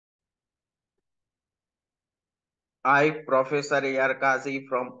I, Professor A.R. Kazi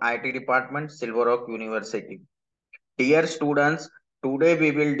from IT Department, Silver Rock University. Dear students, today we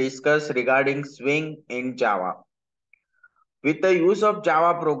will discuss regarding swing in Java. With the use of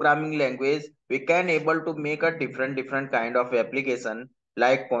Java programming language, we can able to make a different kind of application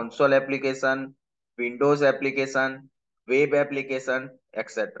like console application, Windows application, web application,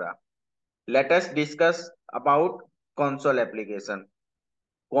 etc. Let us discuss about console application.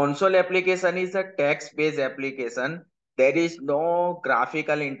 Console application is a text-based application. There is no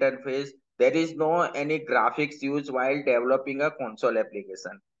graphical interface. There is no any graphics used while developing a console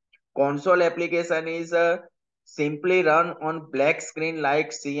application. Console application is simply run on black screen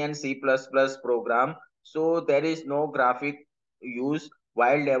like C and C++ program. So there is no graphic use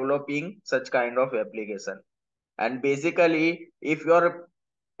while developing such kind of application. And basically, if your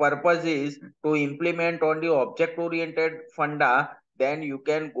purpose is to implement on the object oriented funda, then you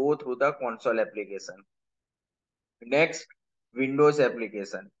can go through the console application. Next, Windows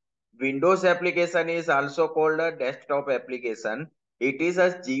application. Windows application is also called a desktop application. It is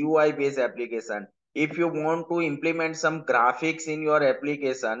a GUI based application. If you want to implement some graphics in your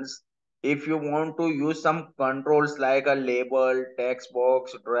applications, if you want to use some controls like a label, text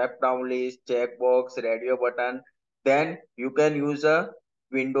box, drop down list, checkbox, radio button, then you can use a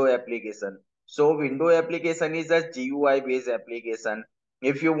window application. So window application is a GUI based application.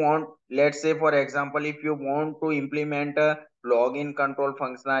 If you want, let's say for example, if you want to implement a login control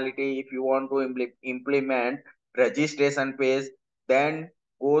functionality, if you want to implement registration page, then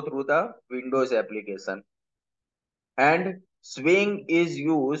go through the Windows application. And swing is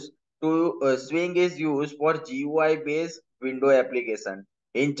used for GUI based window application.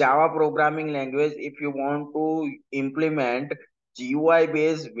 In Java programming language, if you want to implement GUI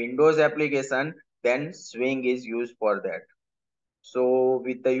based Windows application, then swing is used for that. So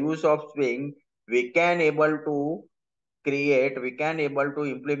with the use of swing, we can able to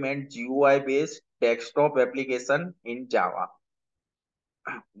implement GUI based desktop application in Java.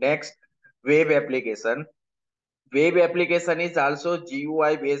 Next, web application. Web application is also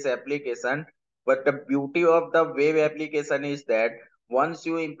GUI based application, but the beauty of the web application is that once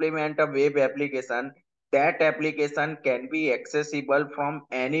you implement a web application, that application can be accessible from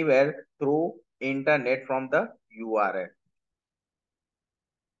anywhere through internet from the URL.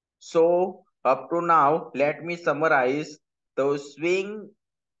 So up to now, let me summarize the swing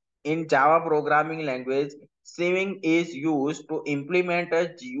in Java programming language. Swing is used to implement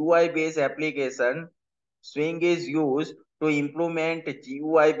a GUI based application. Swing is used to implement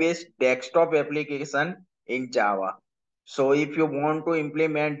GUI based desktop application in Java. So if you want to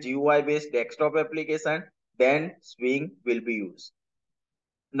implement GUI based desktop application, then Swing will be used.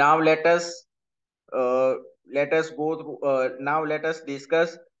 Now uh, let us go through. Now let us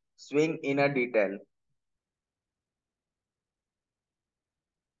discuss Swing in a detail.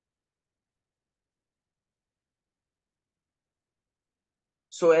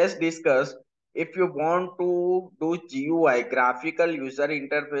 So as discussed, if you want to do GUI, graphical user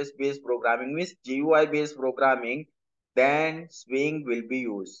interface based programming, means GUI based programming, then Swing will be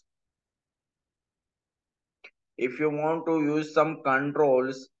used. If you want to use some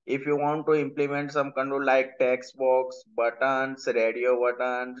controls, if you want to implement some control like text box, buttons, radio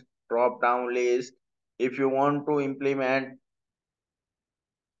buttons, drop down list, if you want to implement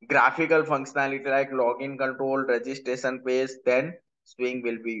graphical functionality like login control, registration page, then Swing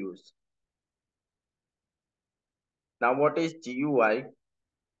will be used. Now what is GUI?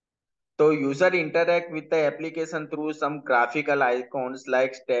 So user interact with the application through some graphical icons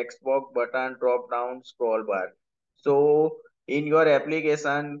like text box, button, drop down, scroll bar. So in your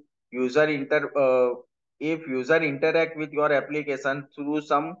application, if user interact with your application through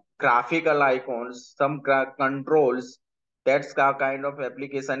some graphical icons, some controls, that's kind of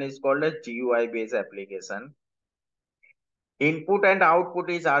application is called a GUI based application. Input and output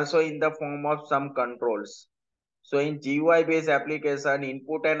is also in the form of some controls. So in GUI based application,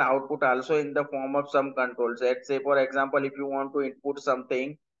 input and output also in the form of some controls. Let's say for example, if you want to input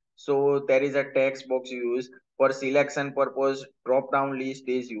something, so there is a text box used. For selection purpose, drop down list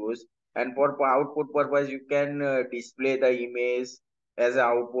is used. And for output purpose, you can display the image as a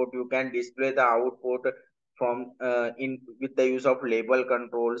output. You can display the output from in with the use of label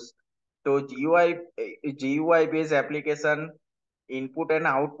controls. So GUI based application input and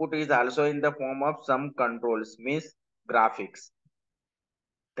output is also in the form of some controls, means graphics.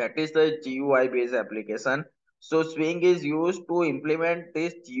 That is the GUI based application. So Swing is used to implement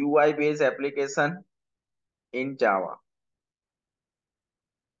this GUI based application in Java.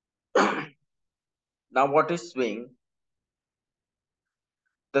 Now what is Swing?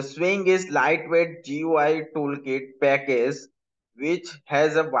 The Swing is lightweight GUI toolkit package which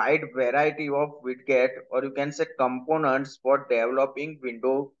has a wide variety of widget or you can say components for developing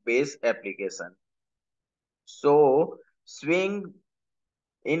window-based application. So Swing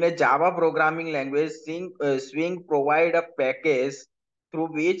in a Java programming language, Swing provide a package through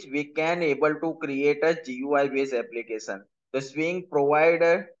which we can able to create a GUI based application. The Swing provide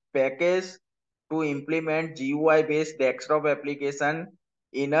a package to implement GUI based desktop application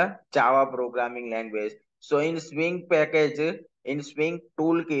in a Java programming language. So in Swing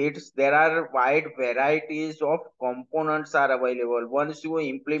toolkits, there are wide varieties of components are available. Once you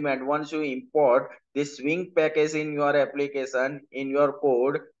import the Swing package in your application, in your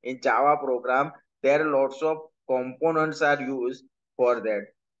code, in Java program, there are lots of components are used for that.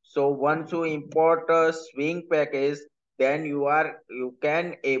 So once you import a Swing package, then you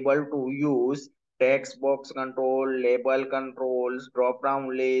can able to use text box control, label controls, drop down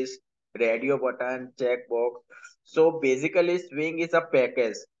list, radio button, checkbox. So basically Swing is a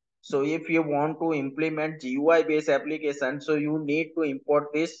package. So if you want to implement GUI based application, so you need to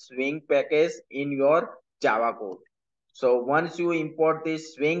import this Swing package in your Java code. So once you import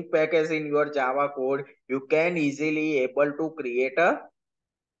this Swing package in your Java code, you can easily able to create a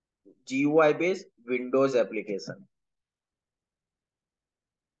GUI based Windows application.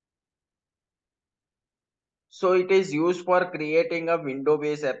 So it is used for creating a window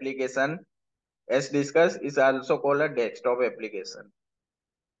based application. As discussed, is also called a desktop application.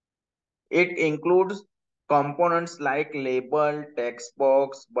 It includes components like label, text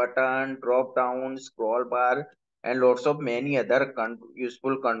box, button, drop down, scroll bar, and lots of many other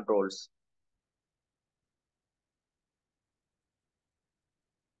useful controls.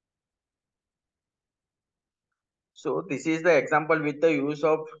 So this is the example with the use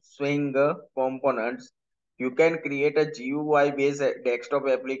of Swing components. You can create a GUI based desktop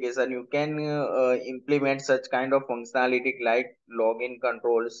application. You can implement such kind of functionality like login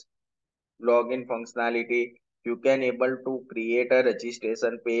controls, login functionality. You can able to create a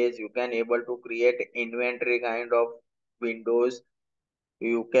registration page. You can able to create inventory kind of windows.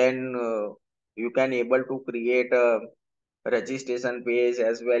 You can you can able to create a registration page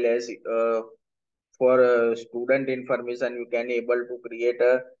as well as for student information. You can able to create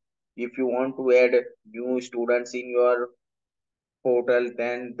a, if you want to add new students in your portal,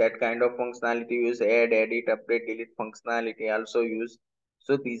 then that kind of functionality use, add, edit, update, delete functionality also use.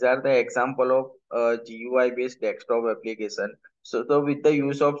 So these are the example of GUI based desktop application. So with the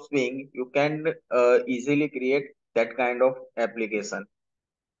use of Swing, you can easily create that kind of application.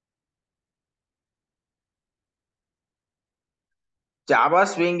 Java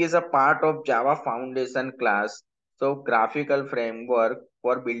Swing is a part of Java Foundation class, so graphical framework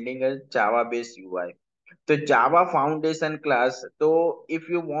for building a Java-based UI. The Java Foundation class, so if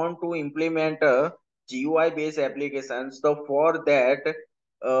you want to implement a GUI-based application, so for that,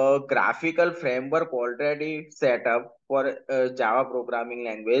 graphical framework already set up for Java programming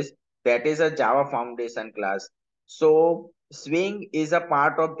language, that is a Java Foundation class. So Swing is a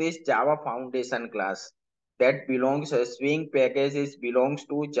part of this Java Foundation class that belongs Swing package is belongs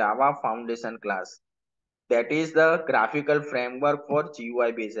to Java Foundation class. That is the graphical framework for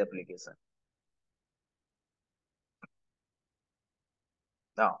GUI based application.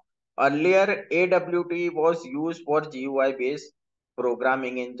 Now, earlier AWT was used for GUI based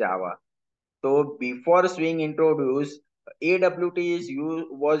programming in Java. So before Swing introduced, AWT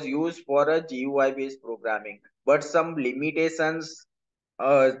was used for a GUI based programming, but some limitations.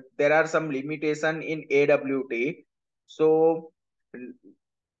 There are some limitation in AWT. So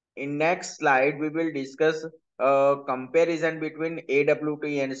in next slide, we will discuss comparison between AWT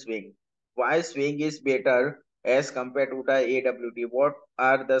and Swing. Why Swing is better as compared to the AWT? What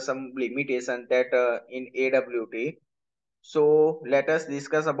are the some limitations that in AWT? So let us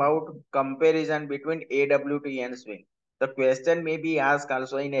discuss about comparison between AWT and Swing. The question may be asked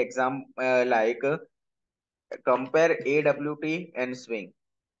also in exam like compare AWT and Swing.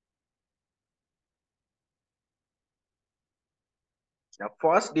 Now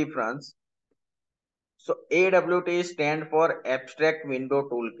first difference. So AWT stand for Abstract Window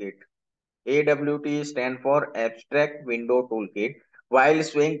Toolkit. AWT stand for Abstract Window Toolkit. While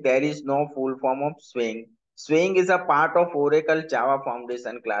Swing, there is no full form of Swing. Swing is a part of Oracle Java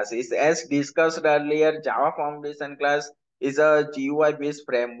Foundation classes. As discussed earlier, Java Foundation class is a GUI based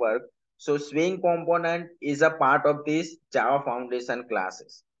framework. So Swing component is a part of this Java Foundation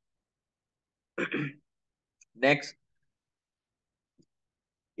classes. Next,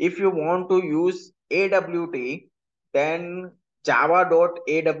 if you want to use AWT, then java.awt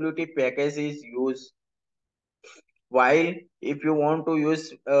package is used. While if you want to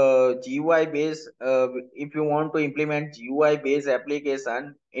use GUI based, if you want to implement GUI based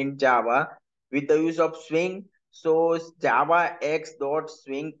application in Java with the use of Swing, so Java X dot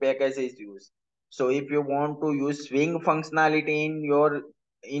Swing package is used. So if you want to use Swing functionality in your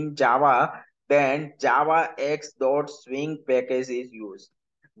in Java, then Java X dot Swing package is used.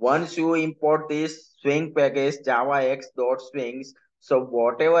 Once you import this Swing package Java X dot Swings, so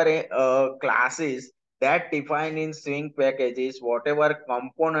whatever classes that define in Swing packages, whatever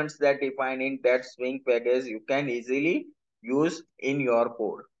components that define in that Swing package, you can easily use in your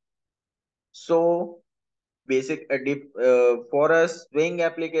code. So for a Swing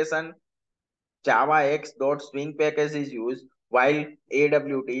application, Java X dot Swing package is used, while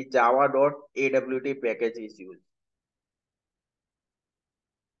AWT Java dot AWT package is used.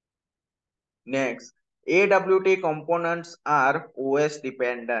 Next, AWT components are OS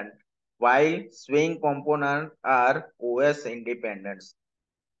dependent, while Swing components are OS independent.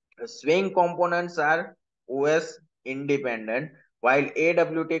 Swing components are OS independent, while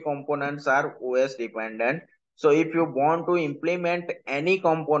AWT components are OS dependent. So if you want to implement any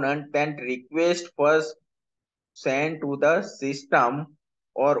component, then request first send to the system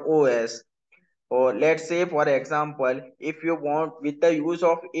or OS. Or let's say, for example, if you want with the use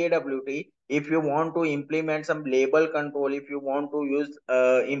of AWT, if you want to implement some label control, if you want to use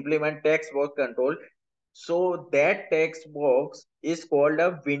implement text box control, so that text box is called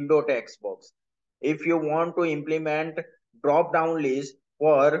a window text box. If you want to implement drop down list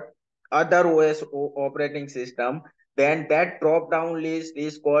for other operating system, then that drop down list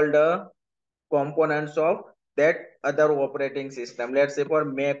is called a components of that other operating system. Let's say for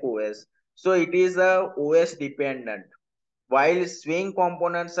Mac OS. So it is a OS dependent, while Swing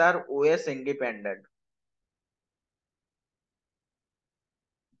components are OS independent.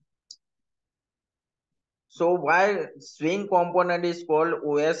 So while Swing component is called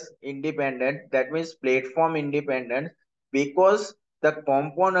OS independent, that means platform independent, because the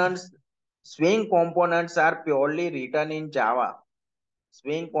components, Swing components are purely written in Java.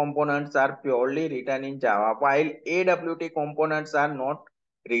 Swing components are purely written in Java, while AWT components are not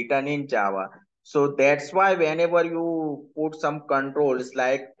written in Java. So that's why whenever you put some controls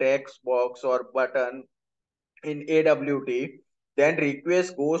like text box or button in AWT, then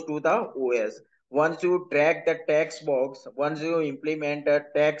request goes to the OS. Once you drag the text box, once you implement a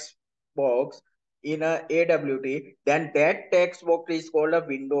text box in a AWT, then that text box is called a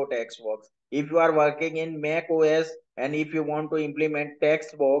window text box. If you are working in Mac OS and if you want to implement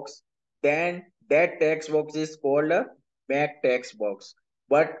text box, then that text box is called a Mac text box.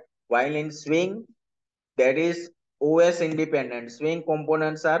 But while in Swing, that is OS independent. Swing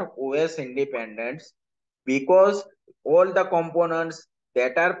components are OS independent because all the components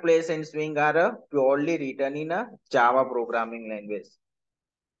that are placed in Swing are purely written in a Java programming language.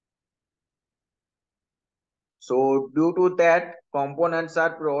 So due to that, components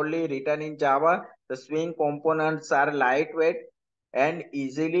are purely written in Java. The Swing components are lightweight and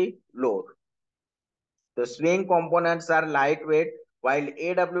easily load. The Swing components are lightweight while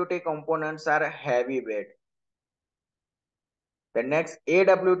AWT components are heavyweight. The next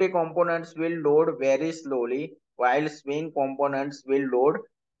AWT components will load very slowly while Swing components will load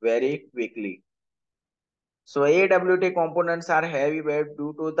very quickly. So AWT components are heavyweight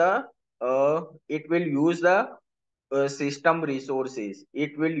due to the it will use the system resources.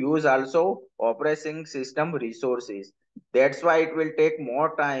 It will use also operating system resources. That's why it will take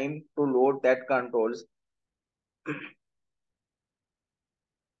more time to load that controls.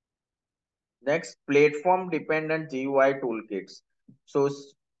 Next, platform dependent GUI toolkits. So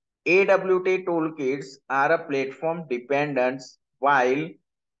AWT toolkits are a platform dependent while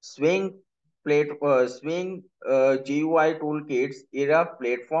Swing GUI toolkits is a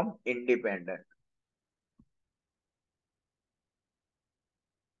platform independent.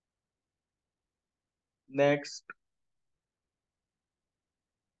 Next,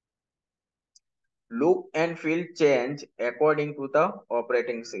 look and feel change according to the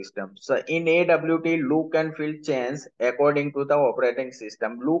operating system. So in AWT, look and feel change according to the operating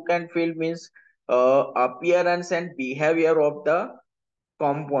system. Look and feel means appearance and behavior of the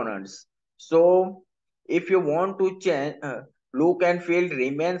components. So if you want to change, look and feel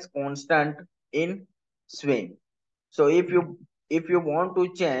remains constant in Swing. So if you want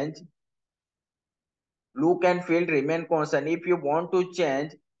to change, look and feel remain constant. If you want to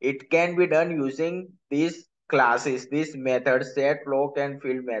change, it can be done using these classes, these methods, set, look and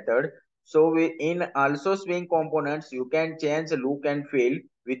feel method. So in also Swing components, you can change look and feel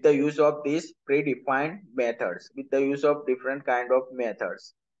with the use of these predefined methods, with the use of different kind of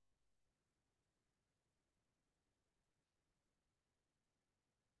methods.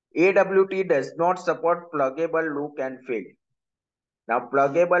 AWT does not support pluggable look and feel. Now,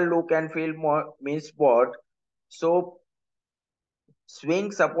 pluggable look and feel means what? So,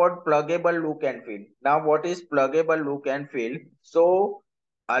 swing support pluggable look and feel. Now, what is pluggable look and feel? So,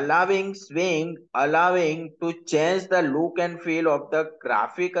 allowing to change the look and feel of the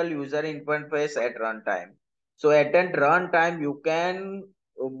graphical user interface at runtime. So, at that runtime, you can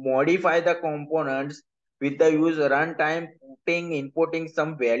modify the components with the user runtime, inputting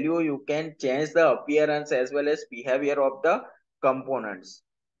some value. You can change the appearance as well as behavior of the components.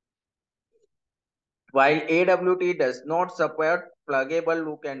 While AWT does not support pluggable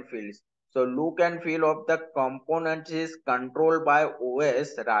look and feels. So look and feel of the components is controlled by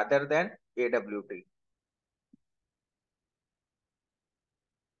OS rather than AWT.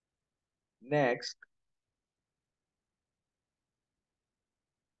 Next,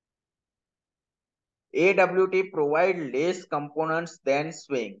 AWT provide less components than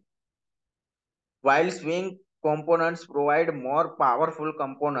Swing, while Swing components provide more powerful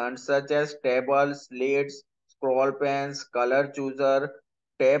components such as tables, lists, scroll pens, color chooser,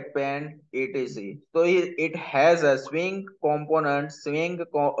 tab pen, etc. So it has a Swing component.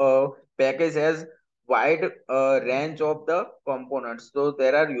 Package has wide range of the components. So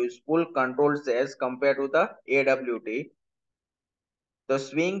there are useful controls as compared to the AWT. The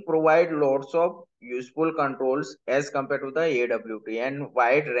Swing provide lots of useful controls as compared to the AWT, and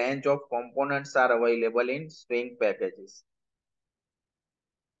wide range of components are available in Swing packages.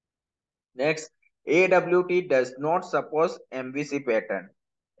 Next, AWT does not support MVC pattern.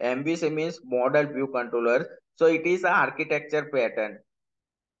 MVC means model view controller. So it is an architecture pattern.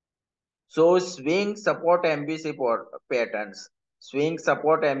 So Swing support MVC patterns. Swing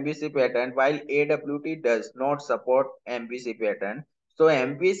support MVC pattern while AWT does not support MVC pattern. So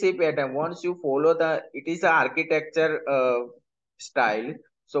MVC pattern, once you follow it is a architecture style.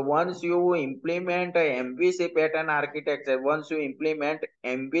 So once you implement a MVC pattern architecture, once you implement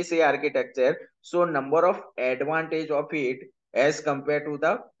MVC architecture, so number of advantage of it as compared to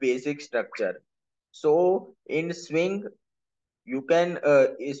the basic structure. So in Swing you can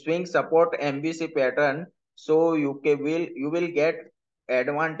Swing support MVC pattern, so you will get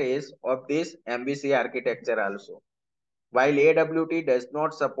advantage of this MVC architecture also, while AWT does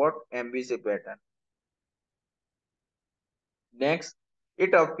not support MVC pattern. Next,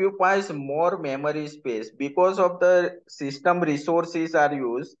 it occupies more memory space because of the system resources are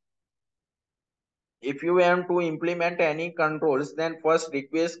used. If you want to implement any controls, then first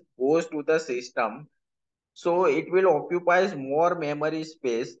request goes to the system, so it will occupies more memory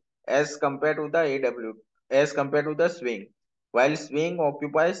space as compared to the as compared to the Swing, while Swing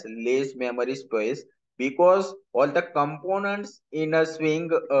occupies less memory space because all the components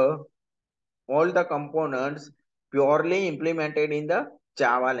purely implemented in the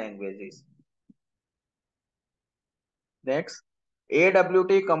Java languages. Next,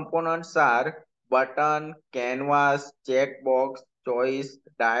 AWT components are button, canvas, checkbox, choice,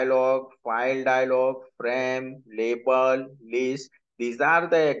 dialog, file dialog, frame, label, list. These are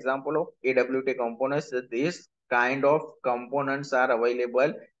the example of AWT components. This kind of components are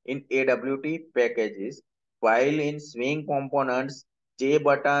available in AWT packages. While in Swing components, J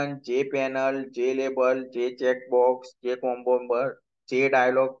button, J panel, J label, J checkbox, J combo, J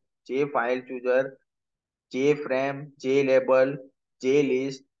dialog, J file chooser, JFrame, JLabel,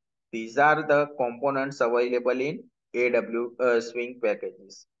 JList. These are the components available in Swing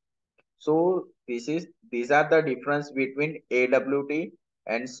packages. So these are the difference between AWT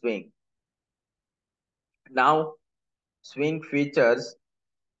and Swing. Now Swing features.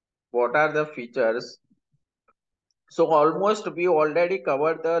 What are the features? So almost we already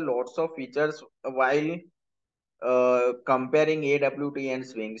covered the lots of features while comparing AWT and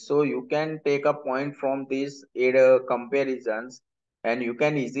Swing. So you can take a point from these comparisons and you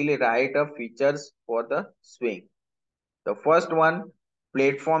can easily write a features for the Swing. The first one,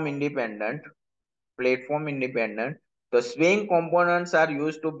 platform independent. Platform independent. The Swing components are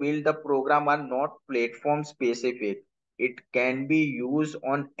used to build the program are not platform specific. It can be used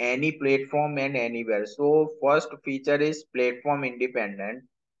on any platform and anywhere. So first feature is platform independent.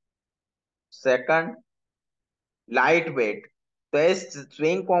 Second, lightweight. These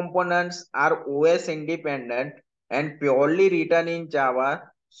Swing components are OS independent and purely written in Java,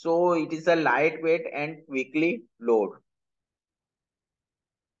 so it is a lightweight and quickly load.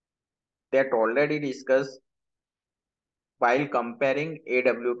 That already discussed while comparing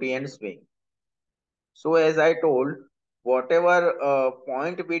AWT and Swing. So as I told, whatever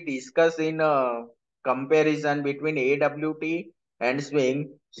point we discuss in comparison between AWT and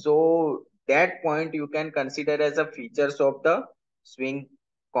Swing, so that point you can consider as a features of the Swing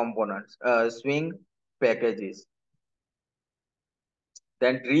components, swing packages.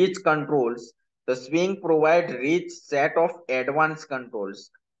 Then rich controls. The swing provide rich set of advanced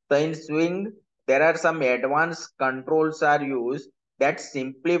controls. So in swing, there are some advanced controls are used that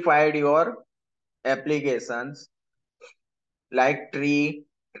simplified your applications like tree,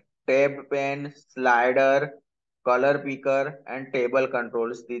 tab pen, slider, color picker, and table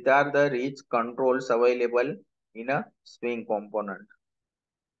controls. These are the rich controls available in a swing component.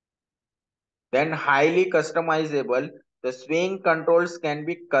 Then highly customizable. The swing controls can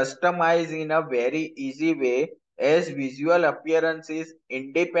be customized in a very easy way as visual appearance is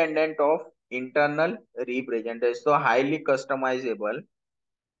independent of internal representation. So highly customizable.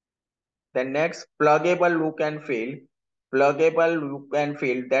 The next pluggable look and feel. Pluggable look and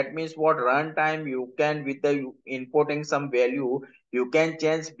feel. That means what runtime you can with the inputting some value, you can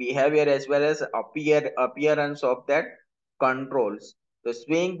change behavior as well as appearance of that controls. The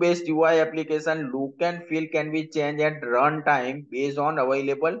swing based UI application look and feel can be changed at runtime based on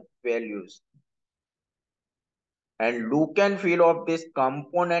available values. And look and feel of this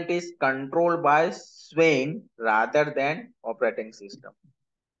component is controlled by swing rather than operating system.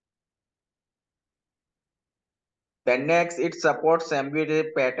 Then next, it supports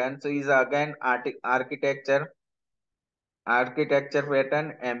MVD pattern. So is again architecture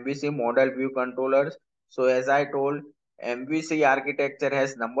pattern, MVC model view controllers. So as I told, MVC architecture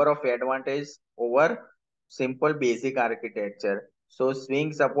has number of advantages over simple basic architecture. So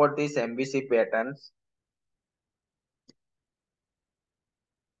Swing support these MVC patterns.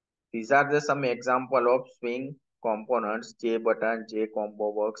 These are the some example of Swing components: J button, J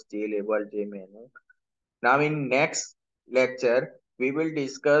combo box, J label, J menu. Now in next lecture, we will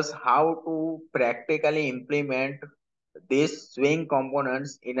discuss how to practically implement these swing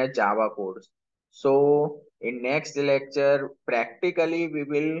components in a Java code. So in next lecture, practically we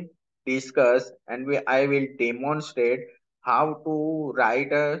will discuss and I will demonstrate how to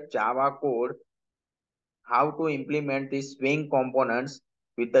write a Java code, how to implement these swing components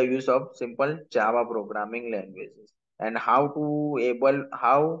with the use of simple Java programming languages, and how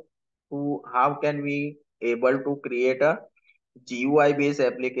can we able to create a GUI based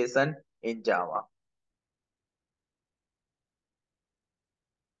application in Java.